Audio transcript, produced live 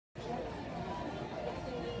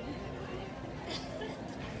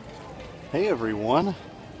Hey everyone,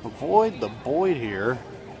 Avoidtheboyd here.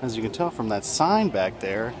 As you can tell from that sign back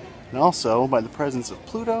there, and also by the presence of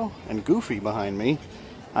Pluto and Goofy behind me,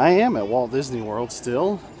 I am at Walt Disney World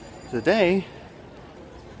still. Today,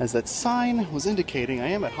 as that sign was indicating, I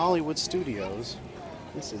am at Hollywood Studios.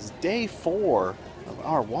 This is day 4 of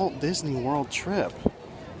our Walt Disney World trip.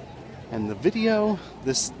 And the video,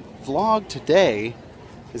 this vlog today,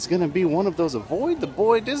 is going to be one of those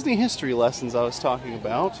Avoidtheboyd Disney history lessons I was talking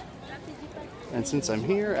about. And since I'm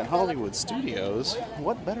here at Hollywood Studios,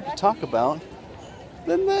 what better to talk about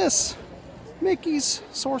than this? Mickey's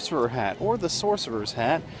Sorcerer hat, or the Sorcerer's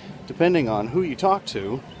hat, depending on who you talk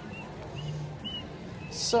to.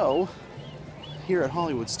 So, here at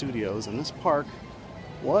Hollywood Studios, and this park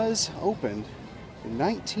was opened in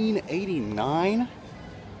 1989.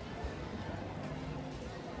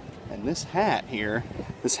 And this hat here,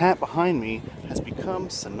 this hat behind me, has become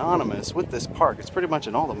synonymous with this park. It's pretty much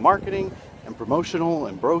in all the marketing and promotional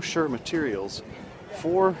and brochure materials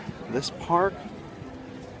for this park.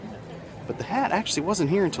 But the hat actually wasn't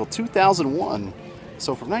here until 2001.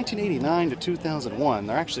 So from 1989 to 2001,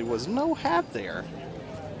 there actually was no hat there.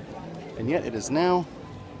 And yet it is now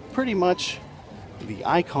pretty much the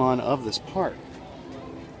icon of this park.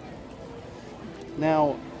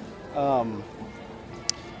 Now,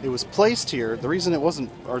 it was placed here. The reason it was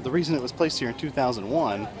placed here in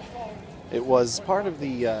 2001, it was part of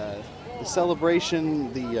the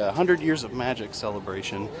celebration, the 100 Years of Magic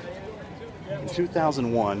celebration in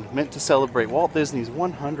 2001, meant to celebrate Walt Disney's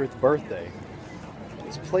 100th birthday. It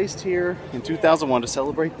was placed here in 2001 to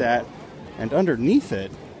celebrate that, and underneath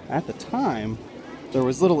it, at the time, there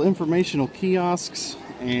was little informational kiosks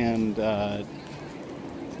and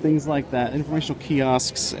things like that, informational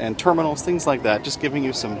kiosks and terminals, things like that, just giving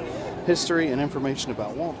you some history and information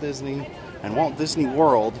about Walt Disney and Walt Disney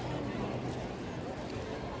World.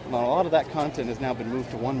 Now, a lot of that content has now been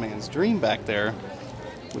moved to One Man's Dream back there,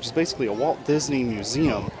 which is basically a Walt Disney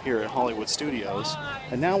museum here at Hollywood Studios.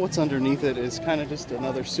 And now what's underneath it is kind of just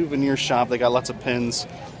another souvenir shop. They got lots of pins,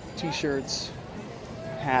 t-shirts,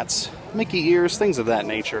 hats, Mickey ears, things of that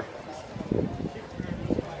nature.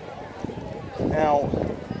 Now,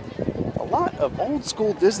 a lot of old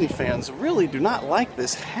school Disney fans really do not like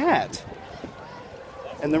this hat.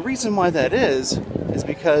 And the reason why that is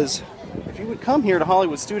because if you would come here to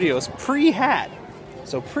Hollywood Studios pre-hat,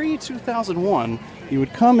 so pre-2001, you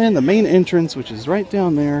would come in the main entrance, which is right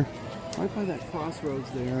down there, right by that crossroads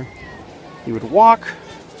there. You would walk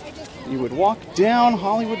down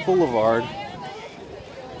Hollywood Boulevard,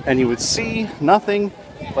 and you would see nothing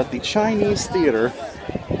but the Chinese Theater,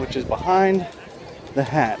 which is behind the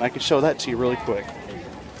hat. And I could show that to you really quick.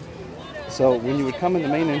 So when you would come in the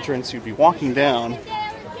main entrance, you'd be walking down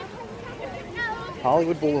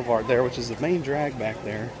Hollywood Boulevard there, which is the main drag back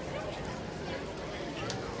there,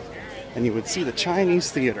 and you would see the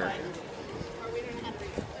Chinese Theater.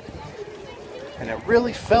 And it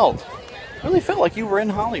really felt like you were in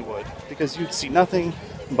Hollywood, because you'd see nothing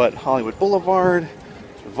but Hollywood Boulevard.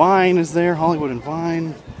 Vine is there, Hollywood and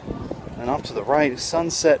Vine, and off to the right is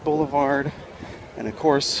Sunset Boulevard, and of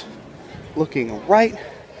course looking right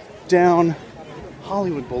down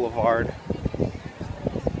Hollywood Boulevard.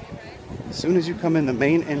 As soon as you come in the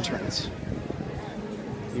main entrance,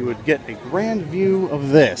 you would get a grand view of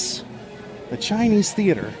this, the Chinese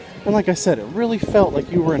Theater. And like I said, it really felt like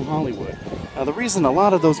you were in Hollywood. Now, the reason a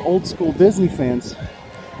lot of those old school Disney fans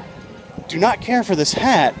do not care for this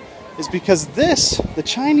hat is because the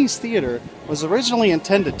Chinese Theater, was originally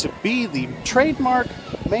intended to be the trademark,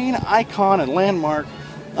 main icon and landmark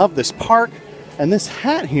of this park. And this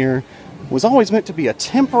hat here was always meant to be a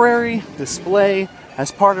temporary display as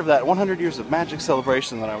part of that 100 Years of Magic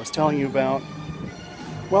celebration that I was telling you about.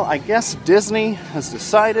 Well, I guess Disney has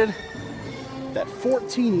decided that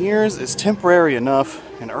 14 years is temporary enough,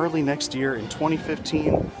 and early next year in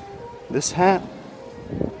 2015, this hat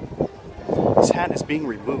is being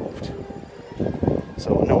removed.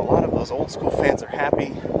 So I know a lot of those old school fans are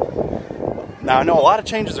happy. Now, I know a lot of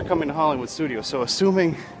changes are coming to Hollywood Studios, so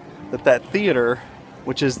assuming that theater,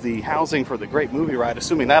 which is the housing for the Great Movie Ride,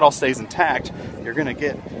 assuming that all stays intact, you're going to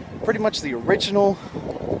get pretty much the original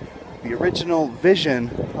vision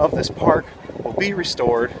of this park will be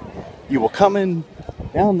restored. You will come in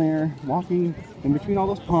down there, walking in between all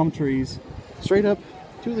those palm trees, straight up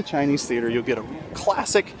to the Chinese Theater. You'll get a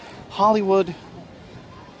classic Hollywood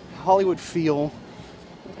feel,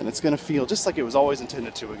 and it's going to feel just like it was always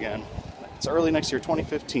intended to again. It's early next year,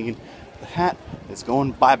 2015. The hat is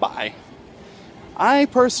going bye-bye. I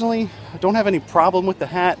personally don't have any problem with the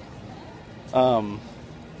hat. And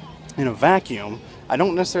in a vacuum. I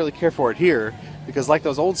don't necessarily care for it here because, like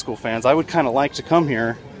those old school fans, I would kind of like to come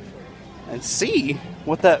here and see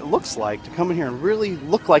what that looks like, to come in here and really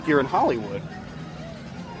look like you're in Hollywood.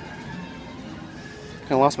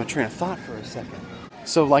 Kind of lost my train of thought for a second.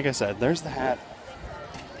 So like I said, there's the hat.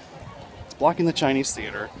 It's blocking the Chinese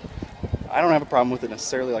theater. I don't have a problem with it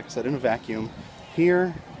necessarily, like I said, in a vacuum.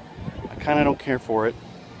 Here, I kind of don't care for it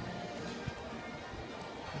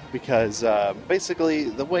because basically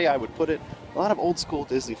the way I would put it, a lot of old school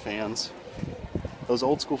Disney fans, those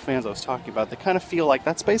old school fans I was talking about, they kind of feel like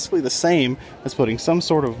that's basically the same as putting some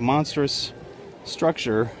sort of monstrous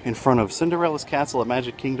structure in front of Cinderella's castle at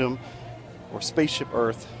Magic Kingdom, or Spaceship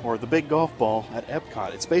Earth, or the big golf ball at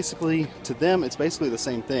Epcot. It's basically, to them, it's basically the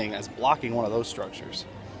same thing as blocking one of those structures.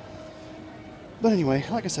 But anyway,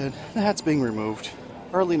 like I said, the hat's being removed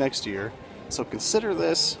early next year, so consider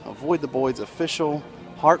this Avoidtheboyd's official,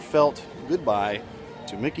 heartfelt goodbye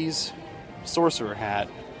to Mickey's Sorcerer hat.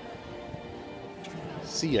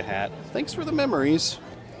 See ya hat. Thanks for the memories.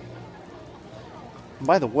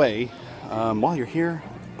 By the way, while you're here,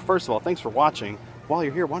 first of all, thanks for watching. While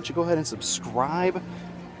you're here, why don't you go ahead and subscribe.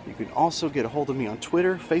 You can also get a hold of me on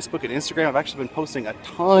Twitter, Facebook, and Instagram. I've actually been posting a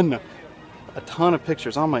ton of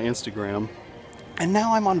pictures on my Instagram. And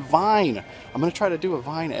now I'm on Vine. I'm going to try to do a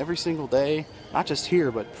Vine every single day. Not just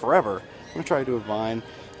here, but forever. I'm going to try to do a Vine.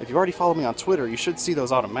 If you've already followed me on Twitter, you should see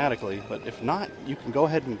those automatically. But if not, you can go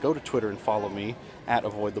ahead and go to Twitter and follow me at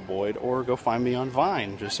Avoidtheboyd, or go find me on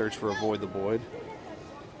Vine. Just search for Avoidtheboyd.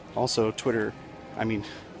 Also,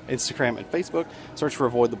 Instagram and Facebook. Search for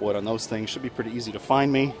Avoidtheboyd on those things. Should be pretty easy to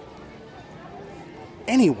find me.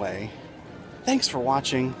 Anyway, thanks for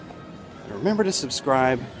watching. Remember to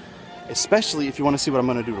subscribe, especially if you want to see what I'm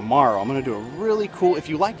going to do tomorrow. I'm going to do a really cool, if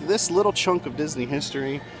you like this little chunk of Disney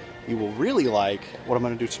history, you will really like what I'm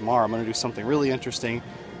going to do tomorrow. I'm going to do something really interesting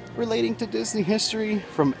relating to Disney history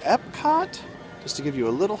from Epcot, just to give you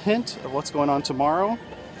a little hint of what's going on tomorrow.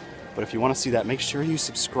 But if you want to see that, make sure you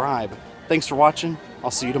subscribe. Thanks for watching.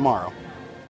 I'll see you tomorrow.